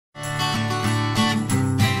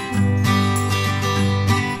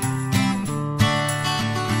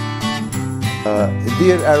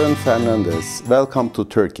Dear Arran Fernandez, welcome to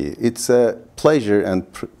Turkey. It's a pleasure and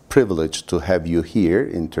privilege to have you here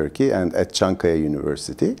in Turkey and at Çankaya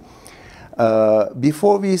University.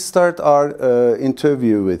 Before we start our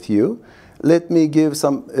interview with you, let me give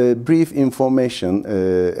some brief information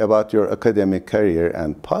about your academic career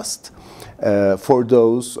and past for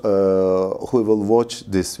those who will watch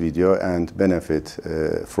this video and benefit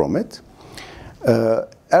from it.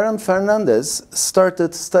 Arran Fernandez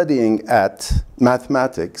started studying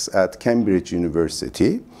mathematics at Cambridge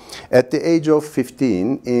University at the age of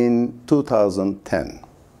 15 in 2010.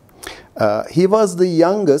 He was the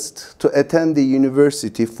youngest to attend the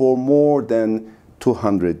university for more than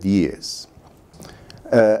 200 years.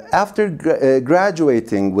 After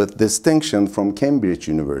graduating with distinction from Cambridge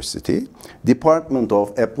University, Department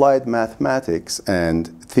of Applied Mathematics and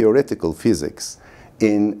Theoretical Physics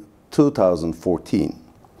in 2014.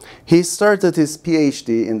 He started his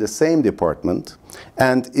PhD in the same department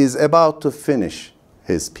and is about to finish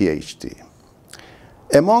his PhD.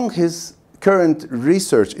 Among his current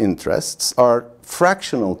research interests are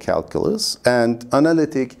fractional calculus and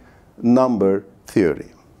analytic number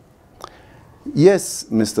theory. Yes,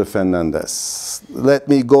 Mr. Fernandez, let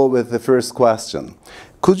me go with the first question.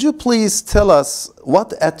 Could you please tell us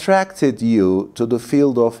what attracted you to the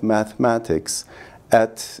field of mathematics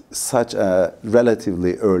at such a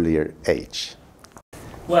relatively earlier age?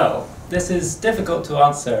 Well, this is difficult to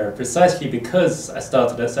answer precisely because I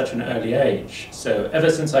started at such an early age. So ever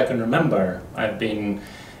since I can remember, I've been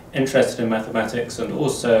interested in mathematics and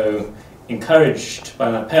also encouraged by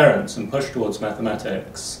my parents and pushed towards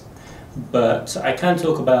mathematics. But I can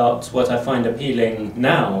talk about what I find appealing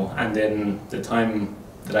now and in the time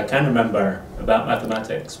that I can remember about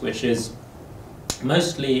mathematics, which is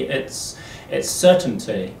mostly its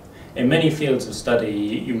certainty. In many fields of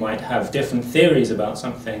study, you might have different theories about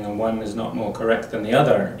something and one is not more correct than the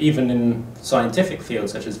other. Even in scientific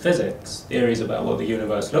fields such as physics, theories about what the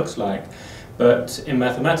universe looks like. But in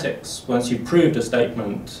mathematics, once you've proved a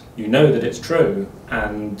statement, you know that it's true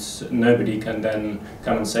and nobody can then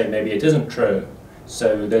come and say maybe it isn't true.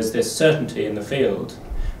 So there's this certainty in the field.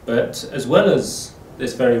 But as well as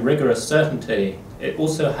this very rigorous certainty, it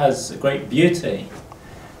also has a great beauty.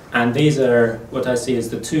 And these are what I see as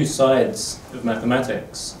the two sides of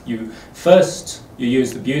mathematics. First, you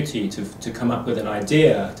use the beauty to come up with an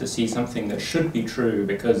idea, to see something that should be true,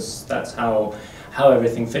 because that's how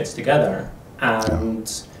everything fits together.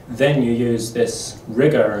 And then you use this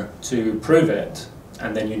rigor to prove it,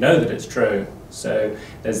 and then you know that it's true. So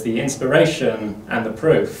there's the inspiration and the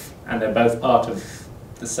proof, and they're both part of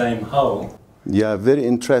the same whole. Yeah, very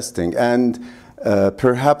interesting. And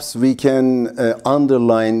perhaps we can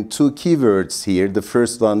underline two keywords here, the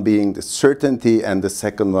first one being the certainty and the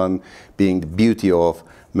second one being the beauty of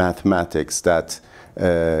mathematics that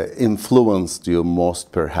influenced you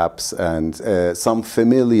most perhaps, and some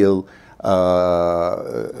familial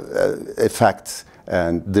effect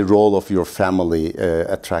and the role of your family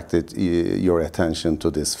attracted your attention to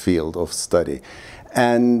this field of study.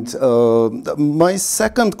 And my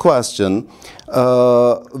second question,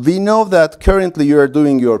 we know that currently you are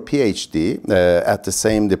doing your PhD at the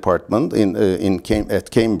same department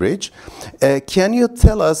at Cambridge. Can you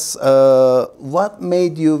tell us what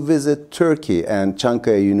made you visit Turkey and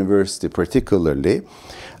Çankaya University particularly?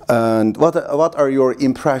 And what are your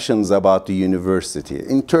impressions about the university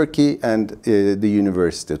in Turkey and the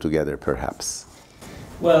university together perhaps?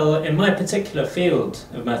 Well, in my particular field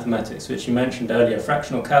of mathematics, which you mentioned earlier,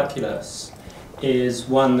 fractional calculus is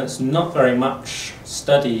one that's not very much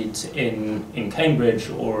studied in Cambridge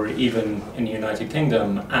or even in the United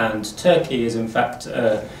Kingdom, and Turkey is in fact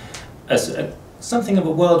something of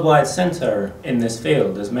a worldwide centre in this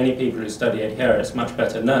field. There's many people who study it here, it's much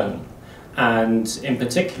better known. And in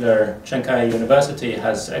particular, Çankaya University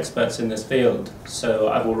has experts in this field, so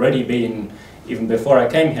I've already been, even before I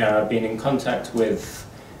came here, I've been in contact with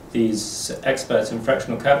these experts in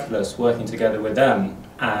fractional calculus, working together with them,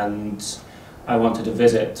 and I wanted to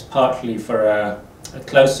visit partly for a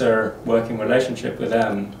closer working relationship with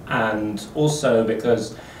them, and also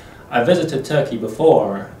because I visited Turkey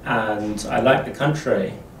before and I liked the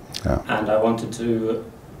country, and I wanted to,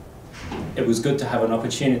 it was good to have an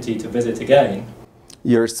opportunity to visit again.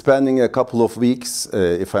 You're spending a couple of weeks,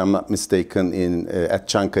 if I'm not mistaken, at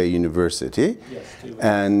Çankaya University. Yes, 2 weeks.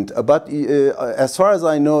 And but as far as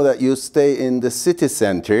I know, that you stay in the city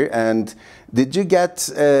center. And did you get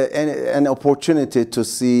an opportunity to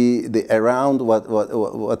see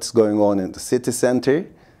what's going on in the city center?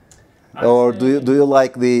 Or do you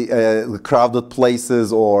like the crowded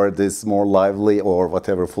places, or this more lively or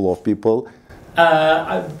whatever, full of people?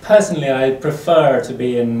 Personally, I prefer to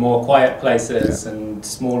be in more quiet places and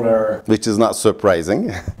smaller... Which is not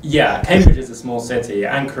surprising. Yeah, Cambridge is a small city.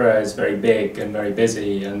 Ankara is very big and very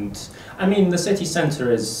busy, and I mean the city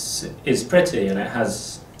centre is pretty and it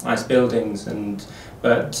has nice buildings,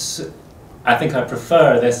 but I think I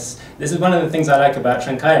prefer this. This is one of the things I like about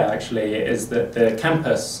Çankaya, actually, is that the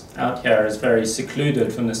campus out here is very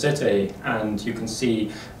secluded from the city, and you can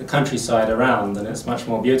see the countryside around, and it's much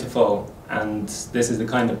more beautiful. And this is the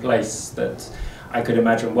kind of place that I could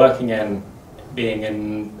imagine working in, being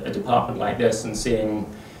in a department like this and seeing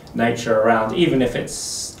nature around. Even if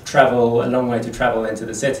it's a long way to travel into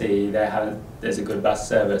the city, there's a good bus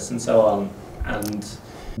service and so on. And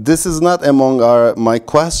this is not among my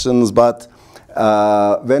questions, but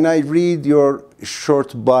when I read your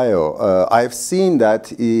short bio, I've seen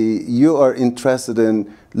that you are interested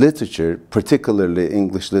in literature, particularly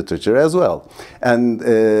English literature as well. And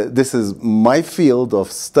this is my field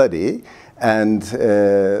of study. And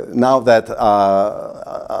now that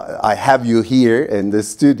I have you here in the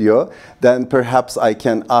studio, then perhaps I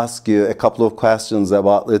can ask you a couple of questions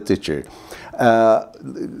about literature.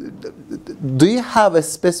 Do you have a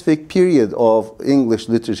specific period of English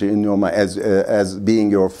literature in your mind as being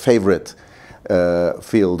your favorite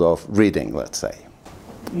field of reading, let's say?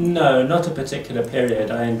 No, not a particular period.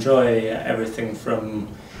 I enjoy everything from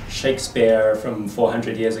Shakespeare from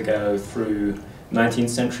 400 years ago through 19th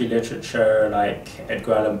century literature like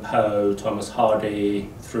Edgar Allan Poe, Thomas Hardy,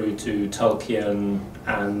 through to Tolkien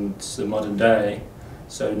and the modern day.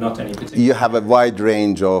 So not any particular. You have a wide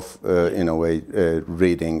range of, in a way,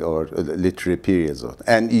 reading or literary periods.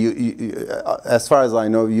 And as far as I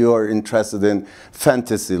know, you are interested in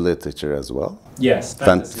fantasy literature as well. Yes,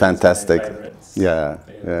 fantastic. Yeah.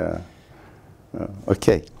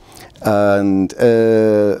 Okay. And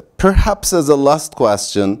perhaps as a last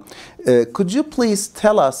question, could you please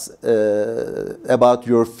tell us about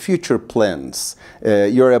your future plans?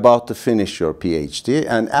 You're about to finish your PhD,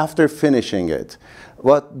 and after finishing it,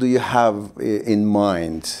 what do you have in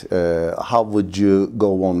mind? How would you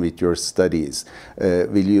go on with your studies?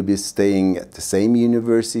 Will you be staying at the same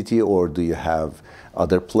university, or do you have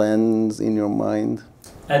other plans in your mind?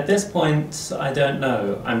 At this point, I don't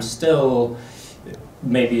know. I'm still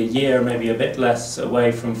maybe a year, maybe a bit less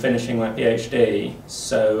away from finishing my PhD.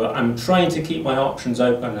 So I'm trying to keep my options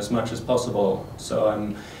open as much as possible. So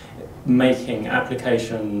I'm making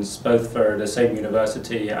applications both for the same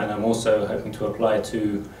university, and I'm also hoping to apply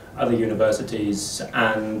to other universities.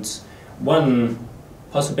 And one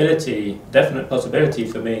possibility, definite possibility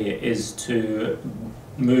for me, is to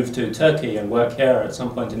move to Turkey and work here at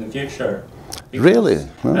some point in the future. Because, really?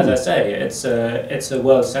 Oh. As I say, it's a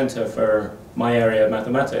world centre for my area of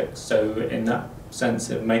mathematics, so in that sense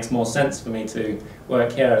it makes more sense for me to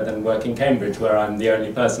work here than work in Cambridge, where I'm the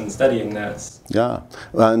only person studying this. Yeah,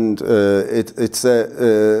 and it's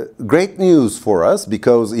great news for us,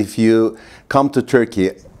 because if you come to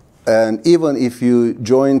Turkey, and even if you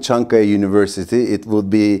join Çankaya University, it would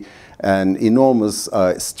be an enormous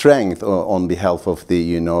strength on behalf of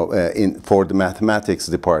the, for the mathematics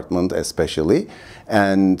department especially.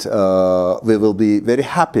 And we will be very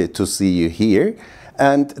happy to see you here.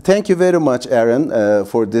 And thank you very much, Arran,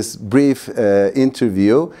 for this brief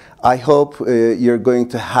interview. I hope you're going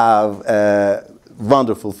to have a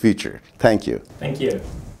wonderful future. Thank you. Thank you.